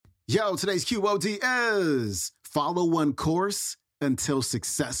Yo, today's QOD is follow one course until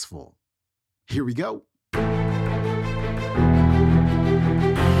successful. Here we go.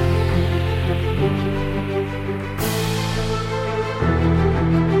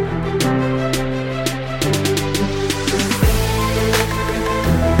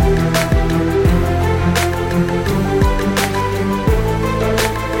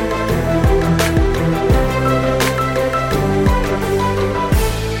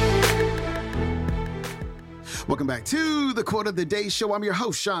 Welcome back to the Quote of the Day Show. I'm your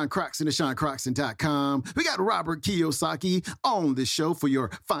host, Sean Croxton of SeanCroxton.com. We got Robert Kiyosaki on this show for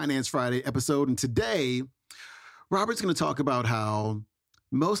your Finance Friday episode. And today, Robert's going to talk about how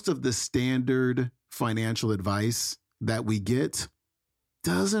most of the standard financial advice that we get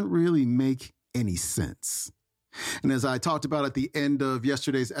doesn't really make any sense. And as I talked about at the end of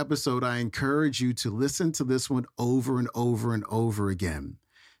yesterday's episode, I encourage you to listen to this one over and over and over again.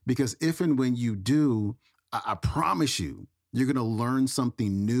 Because if and when you do, I promise you, you're going to learn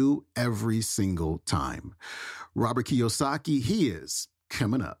something new every single time. Robert Kiyosaki, he is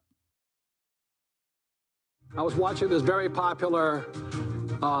coming up. I was watching this very popular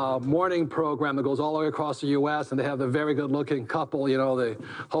morning program that goes all the way across the U.S., and they have the very good-looking couple, you know, the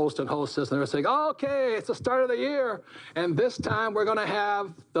host and hostess, and they're saying, okay, it's the start of the year, and this time we're going to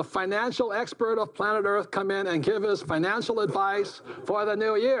have the financial expert of planet Earth come in and give us financial advice for the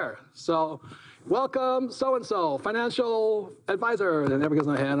new year. So, welcome, so-and-so, financial advisor, and everybody's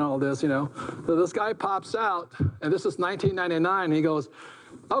on the hand and all this, you know. So this guy pops out, and this is 1999, and he goes,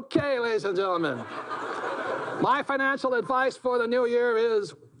 okay, ladies and gentlemen, my financial advice for the new year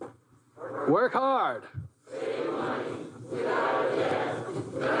is work hard. Save money, get out of debt,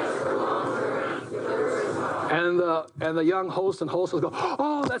 invest for long-term, and the young host and hostess go,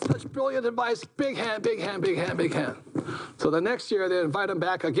 oh, that's such brilliant advice, big hand, big hand, big hand, big hand. So the next year they invite him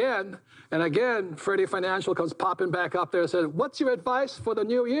back again, and again Freddie Financial comes popping back up there and says, what's your advice for the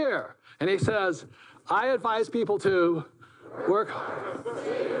new year? And he says, I advise people to work hard,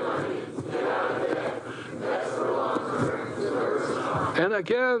 save money, get out of debt, invest for long-term, diversify. And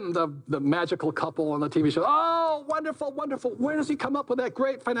again, the magical couple on the TV show, oh, wonderful, wonderful. Where does he come up with that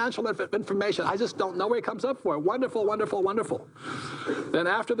great financial information? I just don't know where he comes up for it. Wonderful, wonderful, wonderful. Then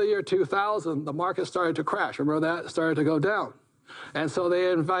after the year 2000, the market started to crash. Remember that? It started to go down. And so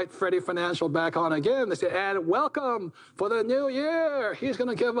they invite Freddie Financial back on again. They say, and welcome for the new year. He's going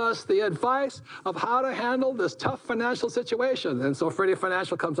to give us the advice of how to handle this tough financial situation. And so Freddie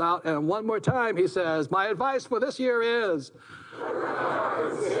Financial comes out, and one more time he says, my advice for this year is work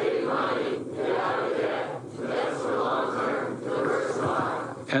hard, save money, get out of debt, invest for long-term,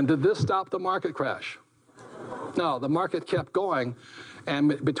 diversify. And did this stop the market crash? No, the market kept going.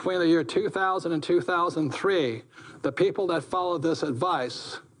 And between the year 2000 and 2003, the people that followed this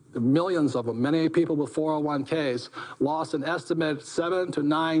advice, millions of them, many people with 401ks, lost an estimated $7 to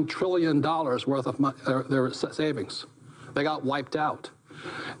 $9 trillion worth of their savings. They got wiped out.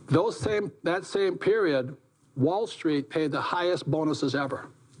 That same period, Wall Street paid the highest bonuses ever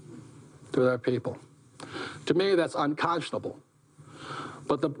to their people. To me, that's unconscionable.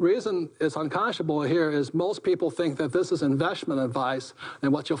 But the reason it's unconscionable here is most people think that this is investment advice,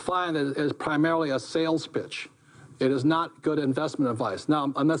 and what you'll find is primarily a sales pitch. It is not good investment advice.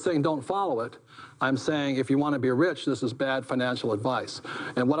 Now, I'm not saying don't follow it. I'm saying if you want to be rich, this is bad financial advice.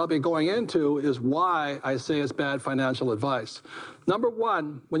 And what I'll be going into is why I say it's bad financial advice. Number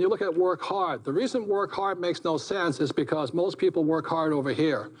one, when you look at work hard, the reason work hard makes no sense is because most people work hard over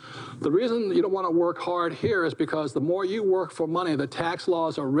here. The reason you don't want to work hard here is because the more you work for money, the tax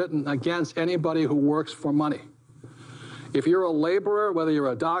laws are written against anybody who works for money. If you're a laborer, whether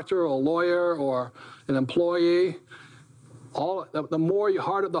you're a doctor or a lawyer or an employee,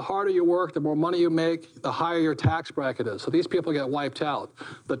 the harder you work, the more money you make, the higher your tax bracket is. So these people get wiped out.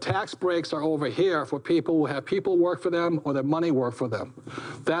 The tax breaks are over here for people who have people work for them or their money work for them.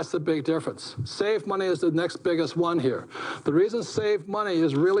 That's the big difference. Save money is the next biggest one here. The reason save money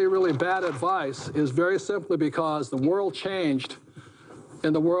is really, really bad advice is very simply because the world changed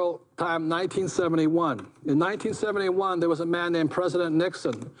in the world time 1971. In 1971, there was a man named President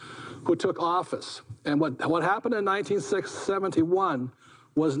Nixon who took office. And what happened in 1971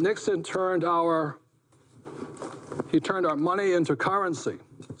 was Nixon turned our money into currency.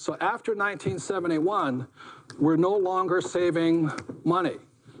 So after 1971, we're no longer saving money.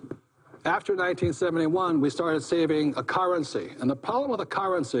 After 1971, we started saving a currency. And the problem with a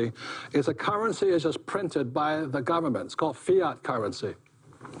currency is just printed by the government. It's called fiat currency.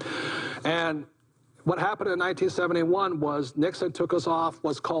 And what happened in 1971 was Nixon took us off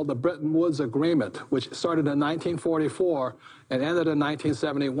what's called the Bretton Woods Agreement, which started in 1944 and ended in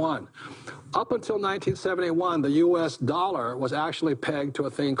 1971. Up until 1971, the U.S. dollar was actually pegged to a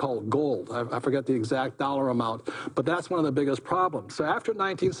thing called gold. I forget the exact dollar amount, but that's one of the biggest problems. So after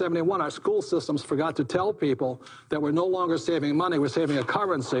 1971, our school systems forgot to tell people that we're no longer saving money, we're saving a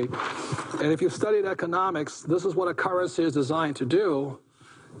currency. And if you've studied economics, this is what a currency is designed to do.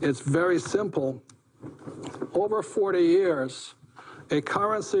 It's very simple. Over 40 years, a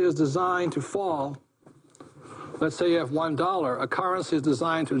currency is designed to fall. Let's say you have $1. A currency is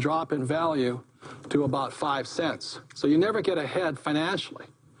designed to drop in value to about 5 cents. So you never get ahead financially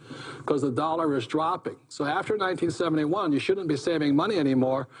because the dollar is dropping. So after 1971, you shouldn't be saving money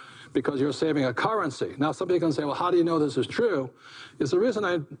anymore because you're saving a currency. Now, somebody can say, well, how do you know this is true? Is the reason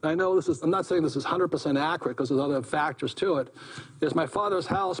I know this is, I'm not saying this is 100% accurate because there's other factors to it, is my father's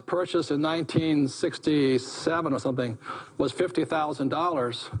house purchased in 1967 or something was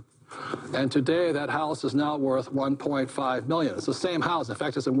 $50,000. And today that house is now worth $1.5 million. It's the same house. In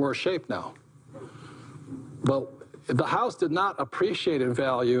fact, it's in worse shape now. But the house did not appreciate in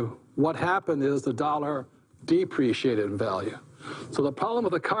value. What happened is the dollar depreciated in value. So the problem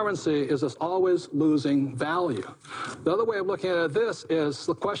with the currency is it's always losing value. The other way of looking at this is,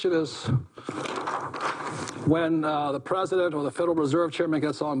 the question is, when the president or the Federal Reserve Chairman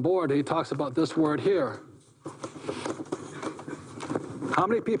gets on board, he talks about this word here. How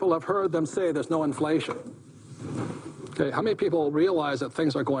many people have heard them say there's no inflation? Okay, how many people realize that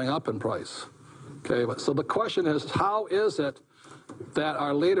things are going up in price? Okay, so the question is, how is it that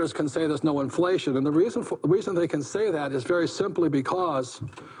our leaders can say there's no inflation? And the reason they can say that is very simply because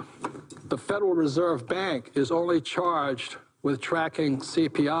the Federal Reserve Bank is only charged with tracking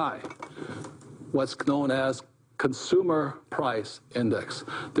CPI, what's known as Consumer Price Index.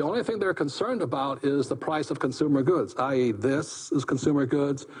 The only thing they're concerned about is the price of consumer goods, i.e. this is consumer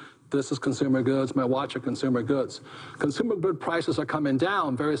goods, this is consumer goods, my watch are consumer goods. Consumer good prices are coming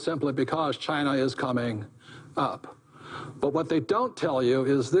down very simply because China is coming up. But what they don't tell you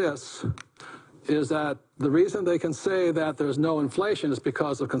is this, is that the reason they can say that there's no inflation is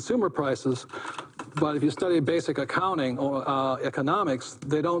because of consumer prices. But if you study basic accounting or economics,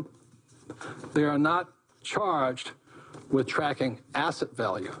 they are not charged with tracking asset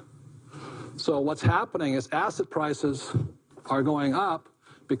value. So what's happening is asset prices are going up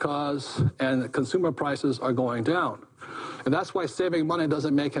and consumer prices are going down. And that's why saving money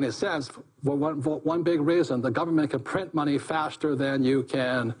doesn't make any sense. For one big reason, the government can print money faster than you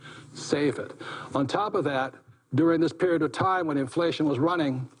can save it. On top of that, during this period of time when inflation was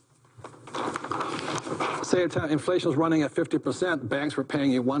running, say inflation was running at 50%, banks were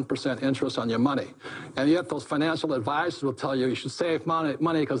paying you 1% interest on your money. And yet those financial advisors will tell you you should save money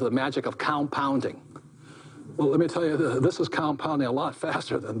because of the magic of compounding. Well, let me tell you, this is compounding a lot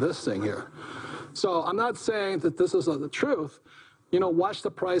faster than this thing here. So I'm not saying that this is the truth. You know, watch the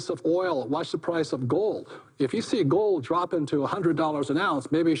price of oil, watch the price of gold. If you see gold drop into $100 an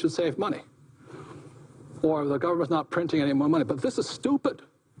ounce, maybe you should save money. Or the government's not printing any more money. But this is stupid.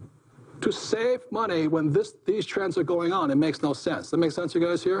 To save money when these trends are going on, it makes no sense. That makes sense, you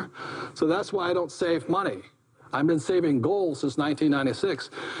guys here? So that's why I don't save money. I've been saving gold since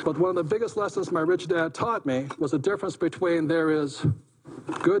 1996. But one of the biggest lessons my rich dad taught me was the difference between there is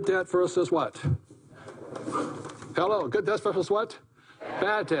good debt versus what? Hello, good debt versus what?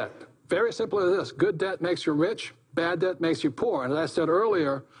 Bad debt. Very simple as this. Good debt makes you rich, bad debt makes you poor. And as I said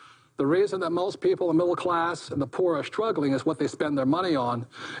earlier, the reason that most people, the middle class and the poor, are struggling is what they spend their money on,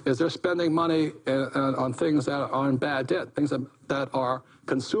 is they're spending money on things that are in bad debt, things that are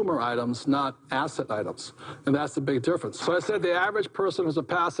consumer items, not asset items. And that's the big difference. So I said the average person who's a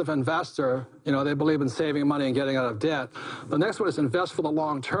passive investor, you know, they believe in saving money and getting out of debt. The next one is invest for the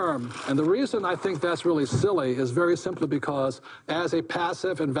long term. And the reason I think that's really silly is very simply because as a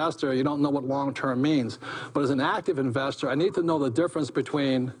passive investor, you don't know what long term means. But as an active investor, I need to know the difference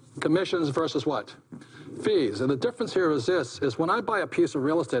between commissions versus what? Fees. And the difference here is this, is when I buy a piece of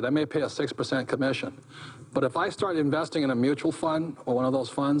real estate, I may pay a 6% commission. But if I start investing in a mutual fund or one of those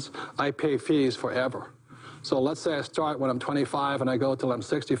funds, I pay fees forever. So let's say I start when I'm 25 and I go till I'm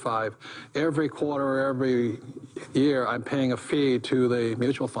 65. Every quarter, every year, I'm paying a fee to the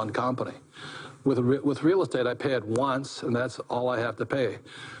mutual fund company. With real estate, I pay it once, and that's all I have to pay.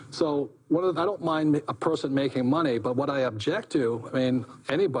 So I don't mind a person making money, but what I object to, I mean,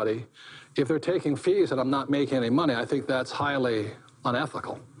 anybody, if they're taking fees and I'm not making any money, I think that's highly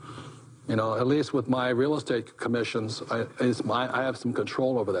unethical. At least with my real estate commissions, I have some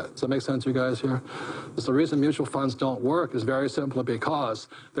control over that. Does that make sense, you guys here? The reason mutual funds don't work is very simply because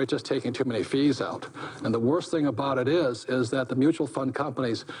they're just taking too many fees out. And the worst thing about it is that the mutual fund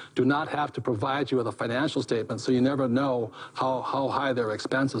companies do not have to provide you with a financial statement, so you never know how high their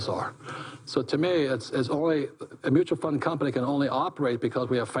expenses are. So to me, it's only a mutual fund company can only operate because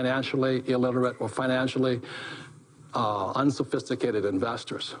we have financially illiterate or financially unsophisticated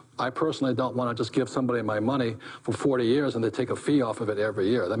investors. I personally don't want to just give somebody my money for 40 years and they take a fee off of it every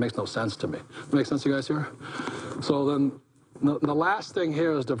year. That makes no sense to me. That makes sense to you guys here? So then the last thing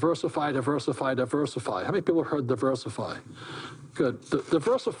here is diversify, diversify, diversify. How many people have heard diversify? Good.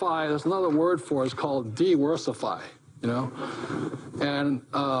 Diversify, there's another word for it, it's called de-worsify. And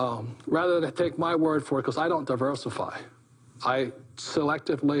rather than take my word for it, because I don't diversify, I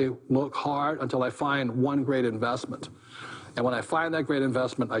selectively look hard until I find one great investment. And when I find that great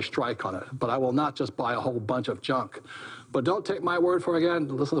investment, I strike on it. But I will not just buy a whole bunch of junk. But don't take my word for it again.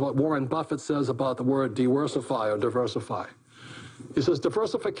 Listen to what Warren Buffett says about the word diversify or diversify. He says,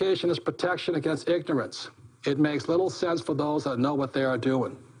 diversification is protection against ignorance. It makes little sense for those that know what they are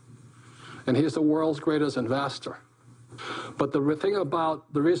doing. And he's the world's greatest investor. But the thing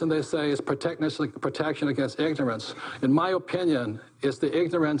about the reason they say is protection against ignorance, in my opinion, is the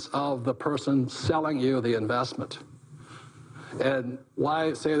ignorance of the person selling you the investment. And why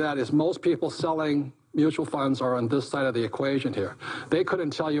I say that is most people selling mutual funds are on this side of the equation here. They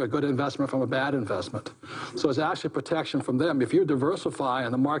couldn't tell you a good investment from a bad investment. So it's actually protection from them. If you diversify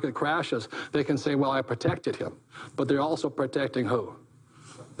and the market crashes, they can say, well, I protected him. But they're also protecting who?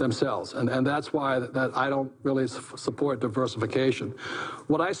 Themselves. And that's why that I don't really support diversification.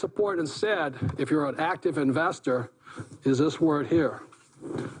 What I support instead, if you're an active investor, is this word here,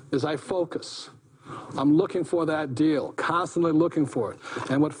 is I focus. I'm looking for that deal, constantly looking for it.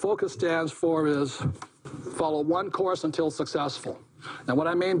 And what focus stands for is follow one course until successful. And what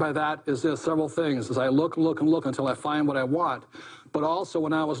I mean by that is there's several things, is I look until I find what I want. But also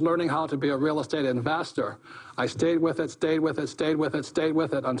when I was learning how to be a real estate investor, I stayed with it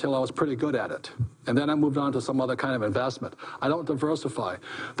until I was pretty good at it. And then I moved on to some other kind of investment. I don't diversify.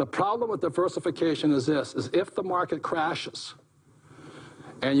 The problem with diversification is this, is if the market crashes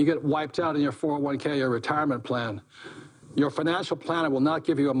and you get wiped out in your 401k, your retirement plan, your financial planner will not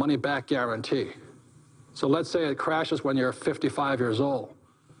give you a money-back guarantee. So let's say it crashes when you're 55 years old.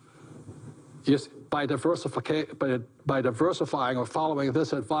 By diversifying or following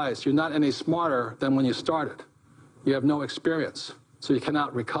this advice, you're not any smarter than when you started. You have no experience, so you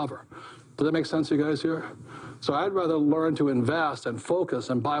cannot recover. Does that make sense to you guys here? So I'd rather learn to invest and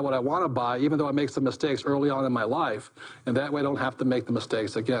focus and buy what I want to buy, even though I make some mistakes early on in my life, and that way I don't have to make the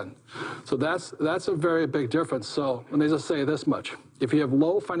mistakes again. So that's a very big difference. So let me just say this much. If you have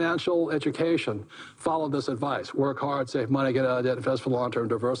low financial education, follow this advice. Work hard, save money, get out of debt, invest for the long term,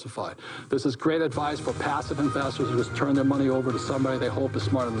 diversify. This is great advice for passive investors who just turn their money over to somebody they hope is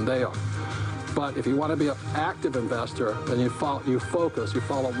smarter than they are. But if you want to be an active investor, then you focus, you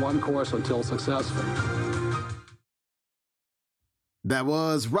follow one course until successful. That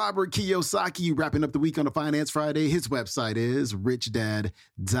was Robert Kiyosaki wrapping up the week on the Finance Friday. His website is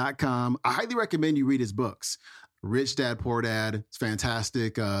richdad.com. I highly recommend you read his books. Rich Dad, Poor Dad. It's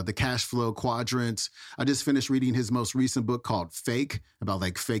fantastic. The Cash Flow Quadrant. I just finished reading his most recent book called Fake, about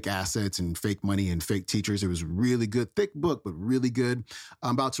like fake assets and fake money and fake teachers. It was really good. Thick book, but really good.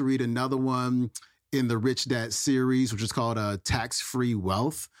 I'm about to read another one in the Rich Dad series, which is called Tax-Free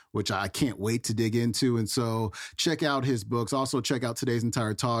Wealth, which I can't wait to dig into. And so check out his books. Also check out today's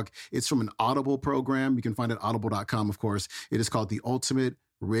entire talk. It's from an Audible program. You can find it at audible.com, of course. It is called The Ultimate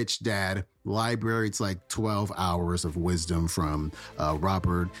Rich Dad Library. It's like 12 hours of wisdom from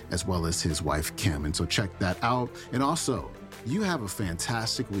Robert as well as his wife, Kim. And so check that out. And also, you have a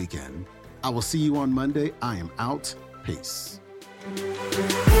fantastic weekend. I will see you on Monday. I am out. Peace.